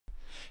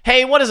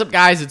Hey, what is up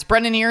guys? It's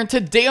Brendan here, and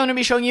today I'm going to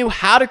be showing you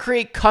how to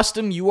create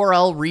custom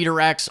URL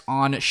redirects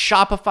on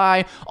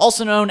Shopify,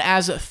 also known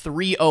as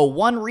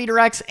 301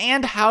 redirects,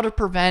 and how to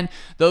prevent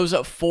those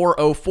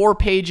 404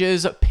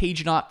 pages,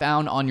 page not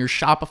found on your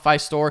Shopify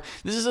store.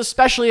 This is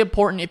especially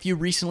important if you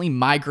recently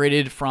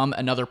migrated from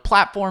another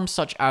platform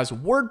such as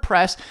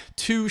WordPress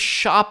to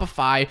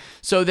Shopify,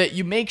 so that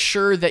you make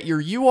sure that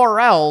your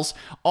URLs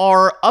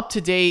are up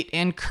to date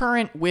and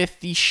current with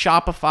the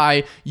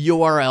Shopify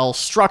URL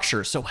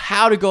structure. So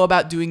how to go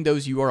about doing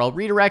those URL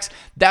redirects,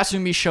 that's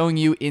going to be showing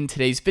you in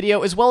today's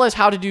video, as well as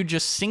how to do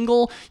just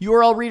single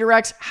URL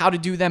redirects, how to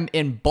do them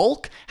in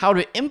bulk, how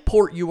to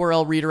import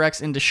URL redirects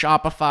into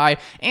Shopify,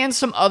 and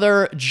some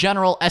other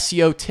general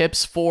SEO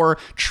tips for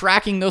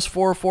tracking those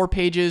 404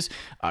 pages,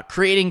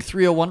 creating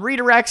 301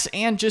 redirects,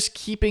 and just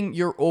keeping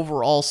your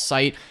overall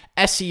site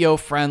SEO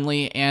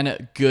friendly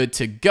and good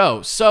to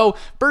go. So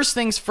first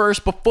things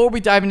first, before we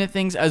dive into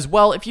things as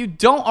well, if you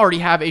don't already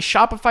have a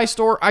Shopify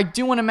store, I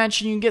do want to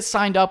mention you can get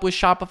signed up with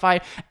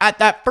Shopify at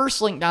that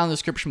first link down in the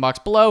description box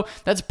below.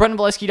 That's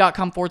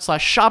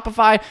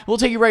brendanvalesky.com/Shopify. We'll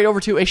take you right over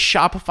to a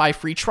Shopify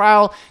free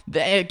trial.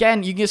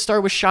 Again, you can get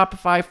started with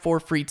Shopify for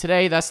free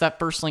today. That's that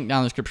first link down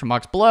in the description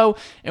box below.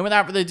 And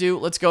without further ado,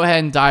 let's go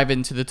ahead and dive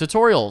into the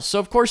tutorial. So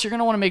of course, you're going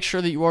to want to make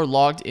sure that you are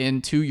logged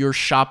into your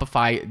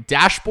Shopify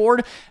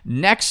dashboard.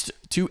 Next,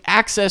 to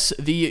access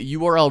the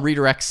URL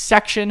redirect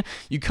section,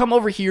 you come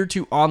over here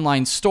to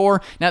Online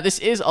Store. Now, this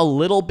is a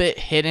little bit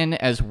hidden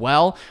as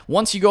well.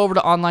 Once you go over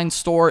to Online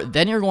Store,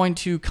 then you're going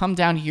to come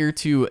down here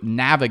to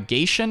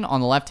Navigation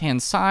on the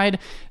left-hand side.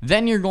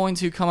 Then you're going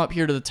to come up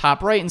here to the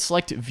top right and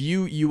select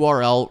View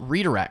URL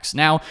Redirects.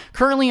 Now,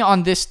 currently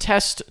on this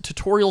test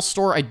tutorial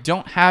store, I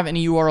don't have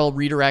any URL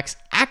redirects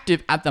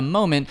active at the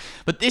moment,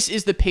 but this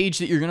is the page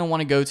that you're going to want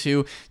to go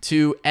to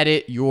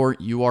edit your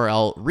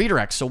URL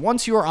redirect. So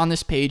once you are on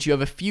this page, you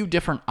have a few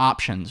different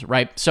options,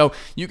 right? So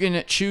you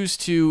can choose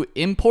to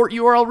import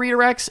URL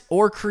redirects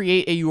or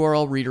create a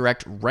URL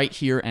redirect right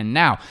here and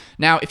now.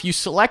 Now, if you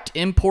select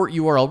import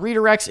URL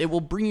redirects, it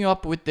will bring you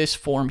up with this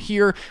form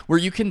here where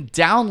you can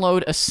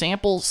download a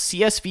sample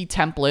CSV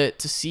template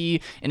to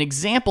see an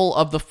example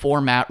of the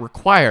format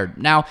required.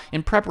 Now,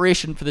 in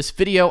preparation for this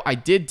video, I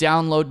did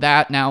download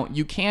that. Now,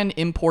 you can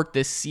import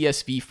this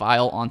CSV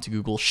file onto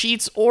Google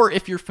Sheets, or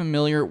if you're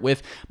familiar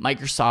with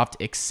Microsoft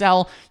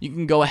Excel, you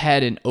can go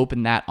ahead and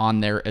open that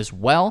on there as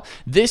well.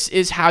 This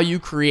is how you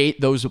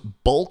create those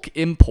bulk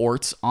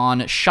imports on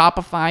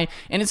Shopify,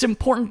 and it's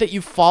important that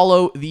you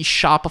follow the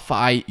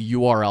Shopify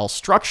URL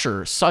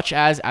structure, such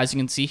as you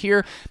can see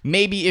here,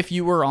 maybe if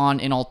you were on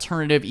an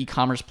alternative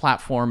e-commerce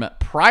platform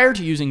prior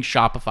to using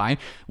Shopify,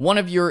 one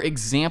of your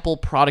example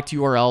product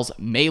URLs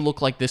may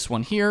look like this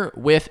one here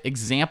with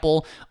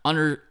example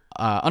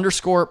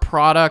underscore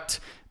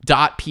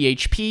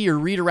product.php. You're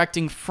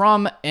redirecting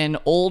from an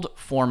old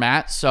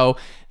format, so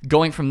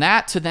going from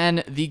that to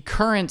then the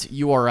current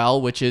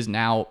URL, which is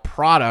now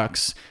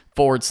products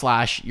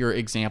 / your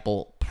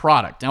example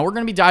product. Now, we're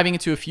going to be diving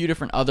into a few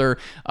different other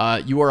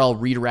URL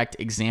redirect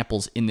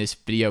examples in this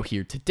video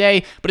here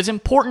today, but it's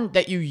important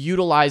that you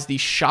utilize the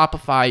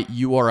Shopify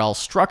URL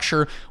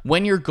structure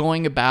when you're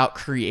going about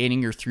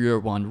creating your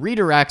 301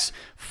 redirects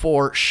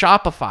for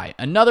Shopify.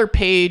 Another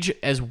page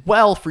as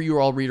well for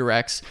URL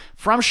redirects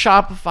from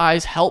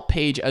Shopify's help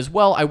page as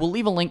well. I will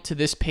leave a link to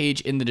this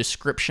page in the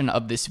description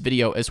of this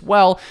video as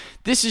well.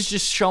 This is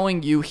just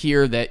showing you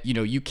here that,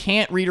 you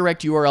can't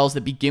redirect URLs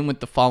that begin with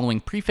the following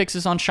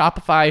prefixes on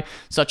Shopify,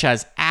 such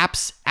as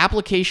apps,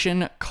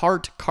 application,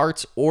 cart,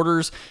 carts,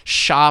 orders,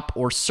 shop,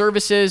 or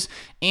services.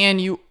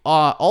 And you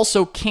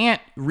also can't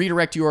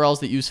redirect URLs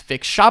that use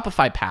fixed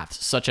Shopify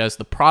paths, such as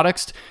the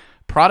products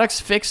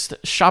fixed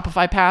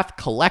Shopify path,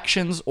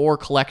 collections, or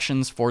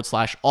collections /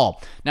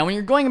 all. Now, when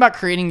you're going about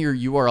creating your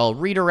URL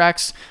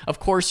redirects, of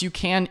course, you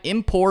can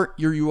import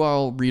your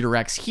URL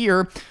redirects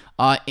here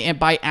and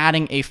by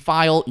adding a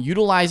file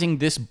utilizing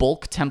this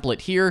bulk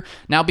template here.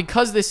 Now,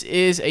 because this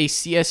is a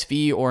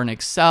CSV or an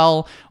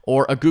Excel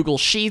or a Google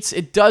Sheets,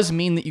 it does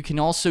mean that you can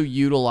also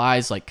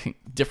utilize like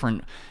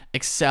different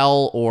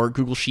Excel or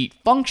Google Sheet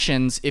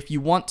functions if you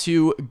want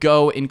to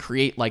go and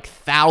create like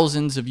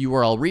thousands of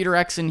URL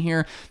redirects in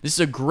here. This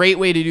is a great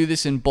way to do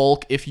this in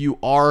bulk if you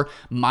are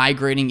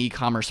migrating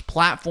e-commerce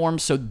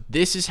platforms. So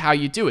this is how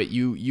you do it.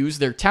 You use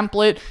their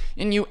template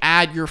and you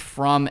add your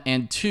from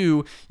and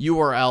to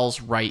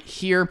URLs right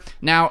here.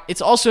 Now,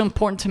 it's also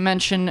important to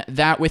mention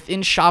that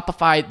within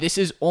Shopify, this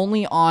is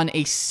only on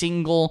a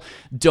single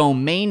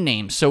domain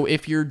name. So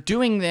if you're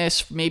doing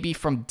this maybe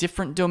from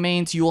different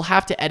domains, you will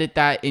have to edit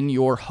that in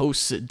your host's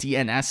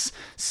DNS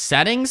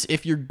settings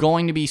if you're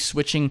going to be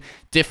switching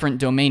different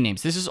domain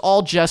names. This is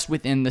all just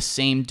within the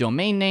same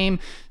domain name.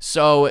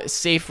 So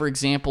say, for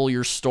example,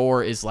 your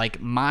store is like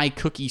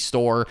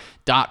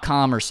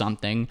mycookiestore.com or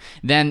something,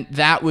 then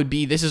that would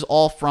be, this is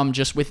all from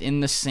just within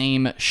the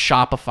same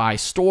Shopify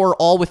store,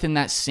 all within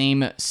that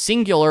same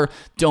singular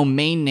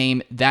domain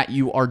name that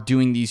you are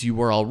doing these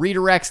URL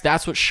redirects.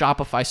 That's what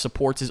Shopify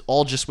supports, is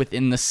all just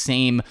within the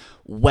same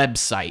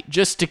website.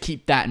 Just to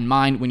keep that in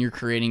mind when you're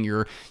creating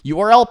your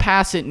URL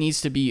paths, it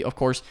needs to be, of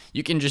course,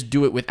 you can just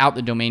do it without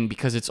the domain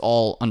because it's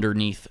all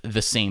underneath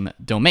the same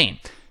domain.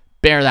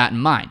 Bear that in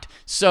mind.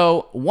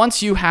 So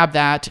once you have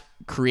that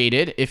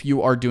created, if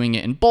you are doing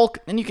it in bulk,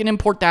 then you can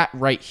import that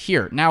right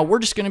here. Now we're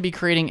just going to be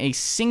creating a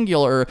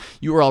singular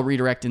URL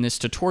redirect in this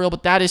tutorial,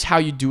 but that is how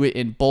you do it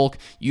in bulk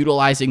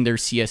utilizing their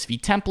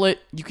CSV template.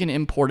 You can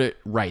import it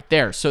right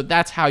there. So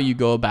that's how you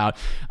go about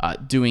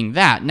doing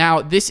that.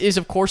 Now this is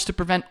of course to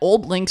prevent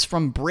old links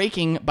from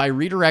breaking by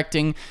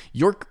redirecting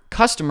your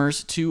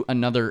customers to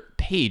another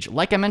page.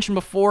 Like I mentioned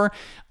before,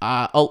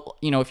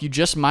 if you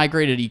just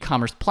migrated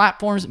e-commerce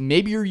platforms,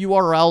 maybe your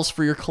URLs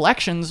for your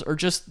collections are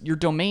just your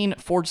domain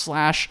 /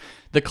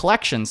 the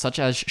collection, such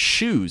as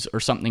shoes or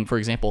something, for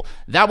example.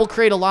 That will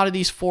create a lot of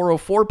these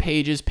 404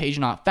 pages, page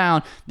not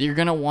found, that you're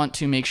going to want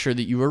to make sure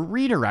that you are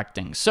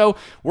redirecting. So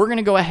we're going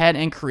to go ahead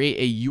and create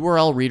a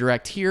URL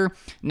redirect here.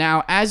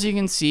 Now, as you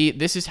can see,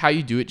 this is how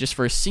you do it just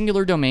for a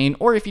singular domain,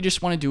 or if you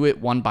just want to do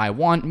it one by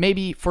one.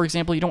 Maybe, for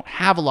example, you don't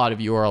have a lot of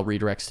URL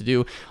redirects to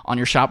do on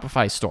your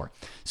Shopify store.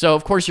 So,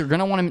 of course, you're going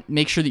to want to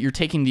make sure that you're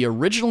taking the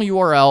original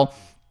URL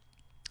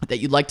that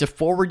you'd like to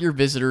forward your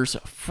visitors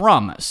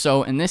from.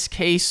 So in this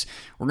case,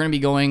 we're going to be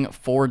going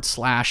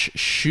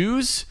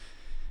 /shoes,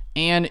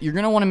 and you're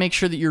going to want to make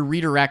sure that you're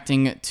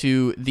redirecting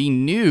to the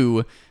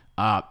new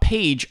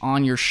page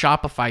on your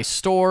Shopify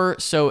store.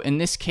 So in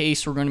this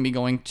case, we're going to be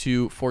going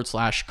to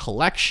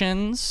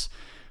 /collections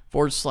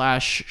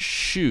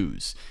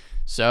 /shoes.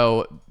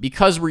 So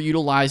because we're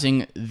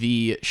utilizing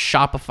the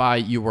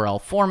Shopify URL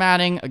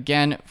formatting,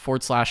 again,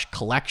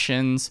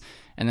 /collections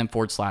and then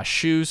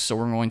 /shoes. So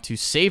we're going to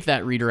save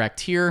that redirect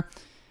here.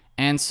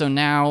 And so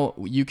now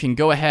you can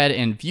go ahead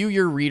and view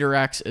your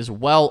redirects as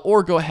well,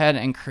 or go ahead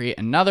and create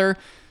another.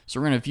 So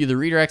we're going to view the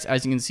redirects,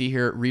 as you can see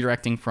here,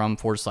 redirecting from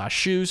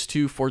 /shoes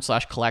to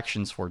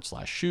 /collections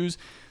 /shoes.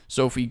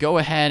 So if we go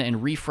ahead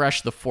and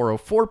refresh the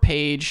 404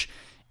 page,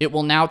 it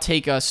will now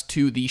take us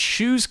to the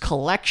shoes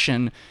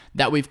collection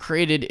that we've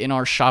created in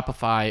our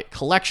Shopify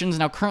collections.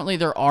 Now, currently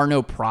there are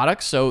no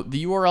products, so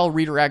the URL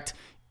redirect,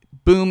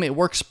 boom, it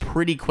works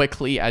pretty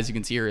quickly. As you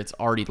can see here, it's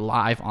already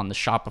live on the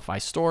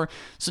Shopify store.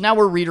 So now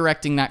we're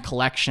redirecting that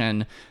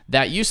collection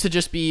that used to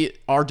just be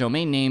our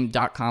domain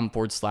name.com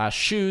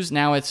 /shoes.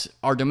 Now it's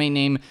our domain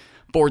name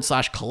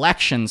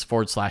 /collections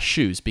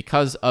 /shoes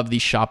because of the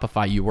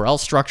Shopify URL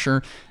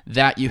structure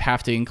that you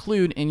have to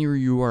include in your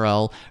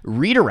URL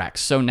redirects.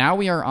 So now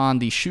we are on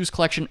the shoes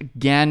collection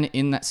again.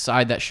 In that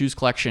side, that shoes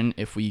collection,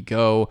 if we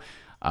go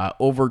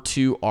over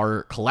to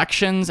our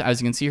collections,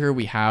 as you can see here,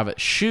 we have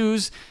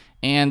shoes.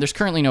 And there's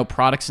currently no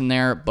products in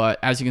there, but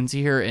as you can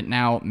see here, it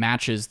now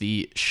matches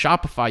the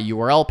Shopify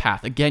URL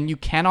path. Again, you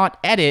cannot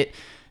edit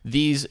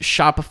these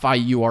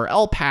Shopify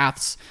URL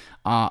paths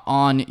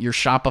on your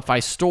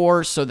Shopify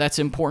store, so that's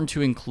important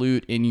to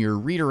include in your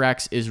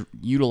redirects, is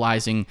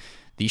utilizing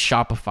the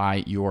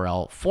Shopify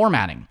URL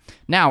formatting.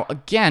 Now,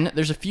 again,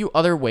 there's a few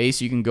other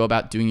ways you can go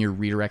about doing your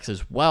redirects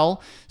as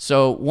well.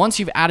 So once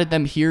you've added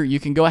them here, you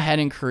can go ahead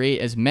and create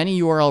as many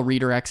URL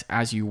redirects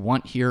as you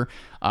want here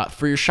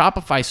for your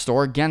Shopify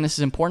store. Again, this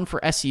is important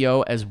for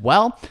SEO as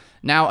well.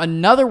 Now,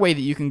 another way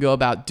that you can go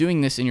about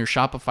doing this in your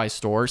Shopify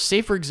store,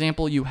 say for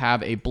example, you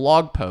have a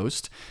blog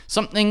post,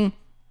 something,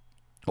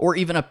 or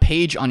even a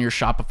page on your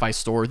Shopify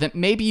store that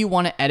maybe you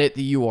want to edit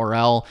the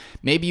URL,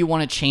 maybe you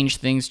want to change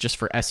things just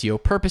for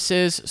SEO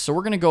purposes. So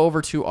we're going to go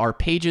over to our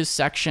pages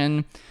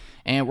section,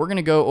 and we're going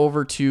to go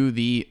over to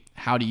the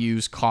how to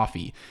use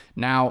coffee.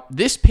 Now,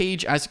 this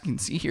page, as you can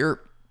see here,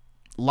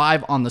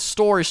 live on the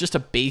store, is just a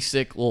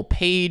basic little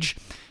page.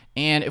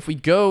 And if we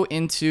go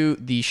into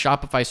the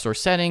Shopify store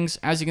settings,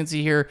 as you can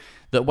see here,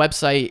 the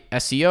website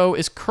SEO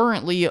is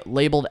currently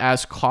labeled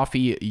as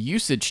coffee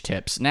usage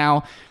tips.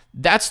 Now,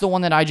 that's the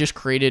one that I just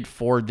created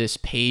for this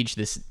page,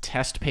 this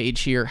test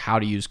page here, how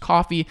to use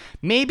coffee.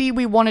 Maybe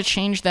we want to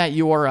change that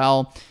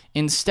URL.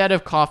 Instead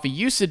of coffee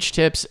usage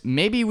tips,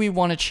 maybe we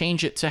want to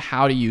change it to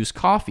how to use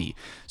coffee.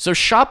 So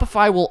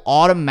Shopify will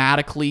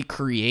automatically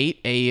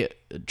create a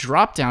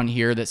drop down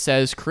here that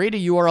says create a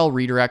URL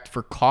redirect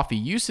for coffee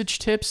usage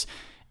tips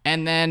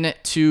and then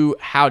to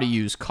how to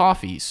use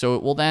coffee. So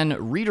it will then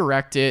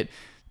redirect it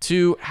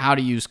to how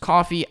to use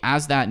coffee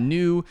as that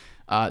new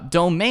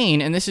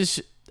domain. And this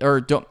is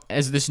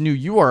as this new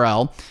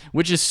URL,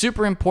 which is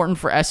super important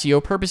for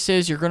SEO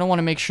purposes. You're going to want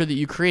to make sure that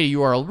you create a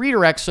URL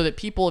redirect so that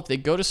people, if they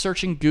go to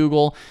search in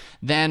Google,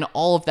 then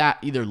all of that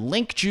either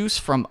link juice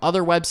from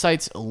other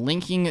websites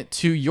linking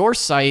to your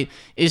site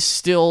is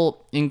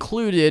still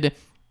included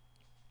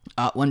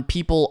when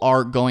people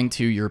are going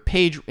to your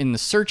page in the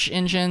search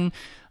engine,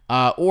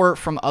 or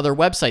from other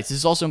websites. This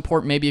is also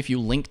important maybe if you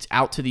linked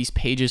out to these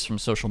pages from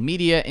social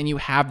media and you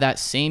have that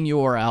same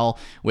URL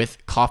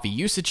with coffee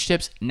usage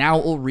tips. Now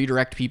it will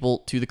redirect people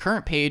to the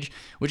current page,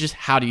 which is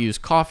how to use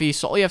coffee.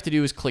 So all you have to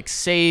do is click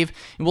save.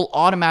 It will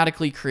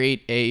automatically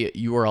create a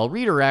URL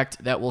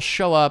redirect that will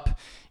show up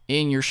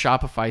in your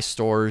Shopify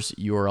store's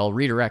URL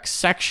redirect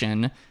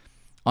section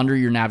under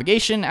your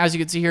navigation, as you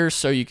can see here.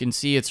 So you can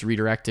see it's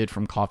redirected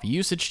from coffee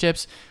usage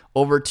tips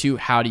over to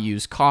how to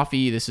use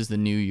coffee. This is the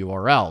new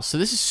URL. So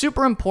this is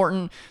super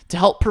important to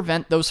help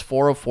prevent those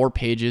 404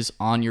 pages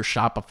on your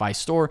Shopify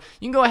store.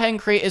 You can go ahead and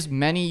create as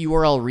many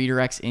URL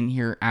redirects in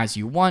here as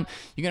you want.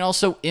 You can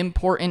also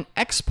import and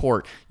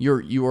export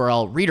your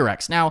URL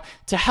redirects. Now,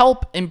 to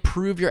help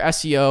improve your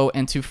SEO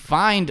and to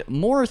find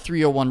more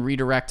 301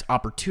 redirect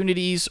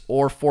opportunities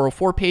or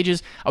 404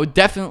 pages, I would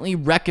definitely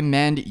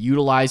recommend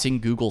utilizing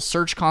Google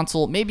Search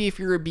Console. Maybe if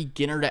you're a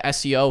beginner to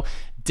SEO,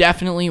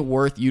 definitely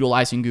worth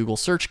utilizing Google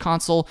Search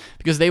Console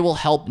because they will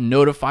help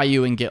notify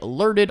you and get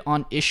alerted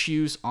on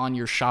issues on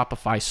your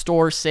Shopify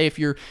store. Say if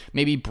you're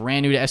maybe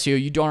brand new to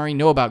SEO, you don't already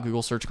know about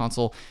Google Search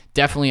Console,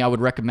 definitely I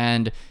would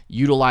recommend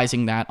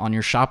utilizing that on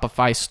your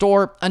Shopify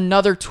store.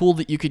 Another tool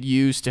that you could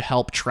use to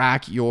help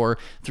track your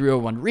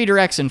 301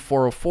 redirects and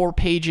 404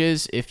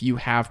 pages if you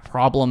have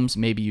problems,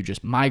 maybe you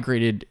just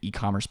migrated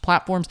e-commerce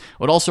platforms,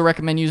 I would also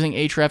recommend using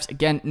Ahrefs.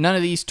 Again, none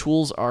of these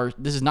tools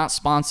this is not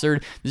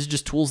sponsored. This is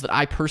just tools that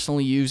I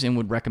personally use and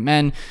would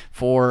recommend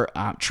for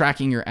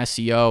tracking your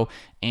SEO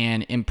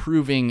and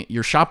improving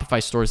your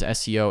Shopify store's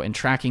SEO and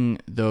tracking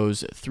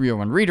those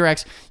 301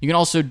 redirects. You can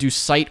also do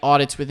site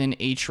audits within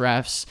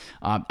Ahrefs.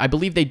 I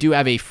believe they do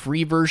have a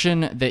free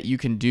version that you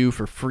can do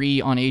for free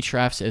on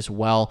Ahrefs as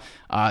well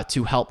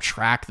to help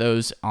track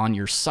those on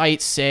your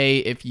site. Say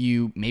if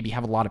you maybe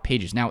have a lot of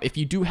pages. Now, if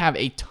you do have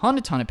a ton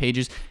of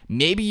pages,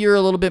 maybe you're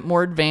a little bit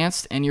more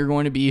advanced and you're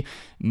going to be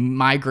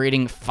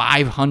migrating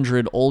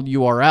 500 old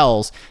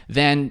URLs,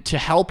 then to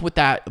help with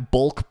that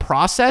bulk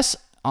process,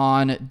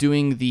 on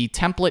doing the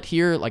template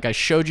here, like I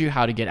showed you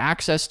how to get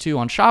access to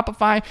on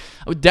Shopify, I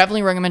would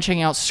definitely recommend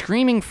checking out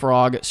Screaming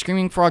Frog.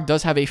 Screaming Frog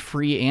does have a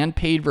free and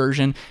paid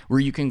version where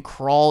you can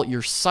crawl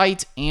your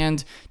site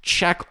and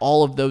check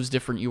all of those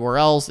different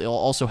URLs. It'll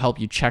also help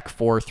you check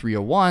for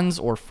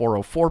 301s or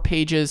 404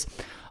 pages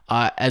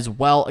as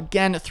well.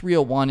 Again,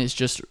 301 is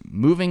just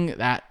moving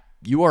that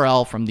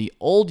URL from the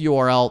old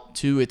URL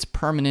to its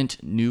permanent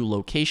new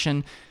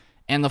location.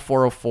 And the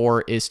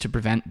 404 is to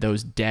prevent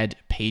those dead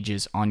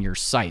pages on your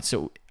site.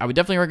 So I would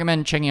definitely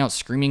recommend checking out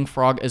Screaming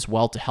Frog as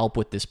well to help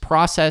with this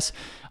process.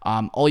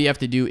 All you have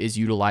to do is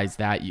utilize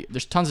that.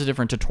 There's tons of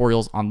different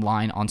tutorials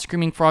online on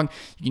Screaming Frog.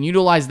 You can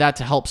utilize that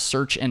to help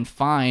search and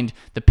find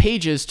the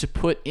pages to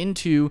put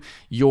into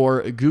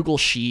your Google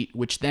Sheet,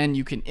 which then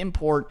you can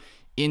import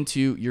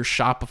into your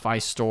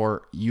Shopify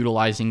store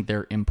utilizing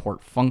their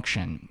import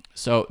function.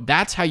 So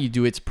that's how you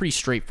do it. It's pretty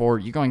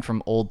straightforward. You're going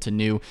from old to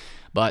new,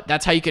 but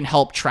that's how you can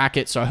help track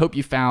it. So I hope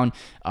you found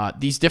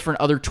these different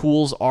other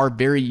tools are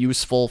very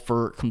useful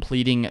for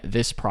completing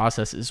this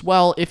process as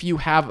well. If you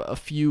have a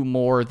few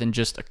more than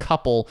just a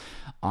couple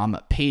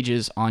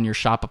pages on your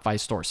Shopify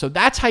store. So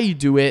that's how you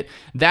do it.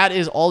 That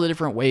is all the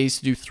different ways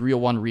to do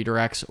 301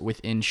 redirects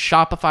within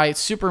Shopify. It's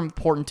super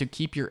important to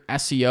keep your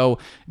SEO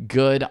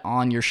good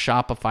on your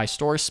Shopify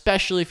store,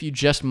 especially if you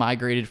just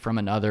migrated from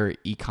another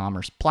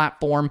e-commerce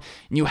platform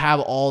and you have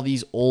all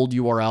these old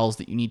URLs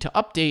that you need to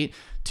update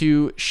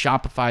to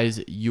Shopify's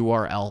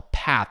URL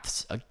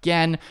paths.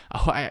 Again,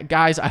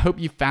 guys, I hope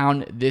you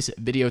found this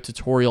video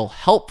tutorial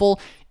helpful.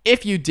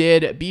 If you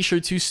did, be sure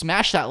to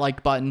smash that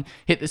like button,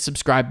 hit the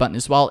subscribe button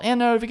as well, and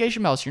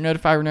notification bell so you're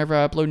notified whenever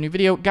I upload a new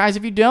video. Guys,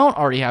 if you don't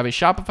already have a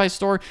Shopify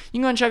store, you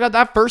can go and check out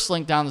that first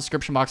link down in the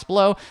description box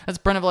below. That's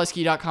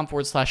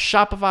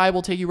BrennanValesky.com/Shopify.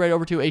 We'll take you right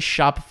over to a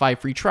Shopify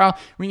free trial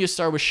where you can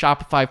start with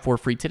Shopify for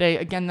free today.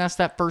 Again, that's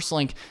that first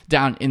link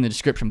down in the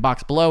description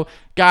box below.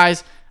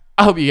 Guys,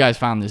 I hope you guys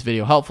found this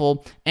video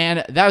helpful,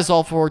 and that is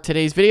all for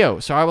today's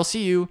video. So I will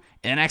see you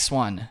in the next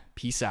one.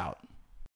 Peace out.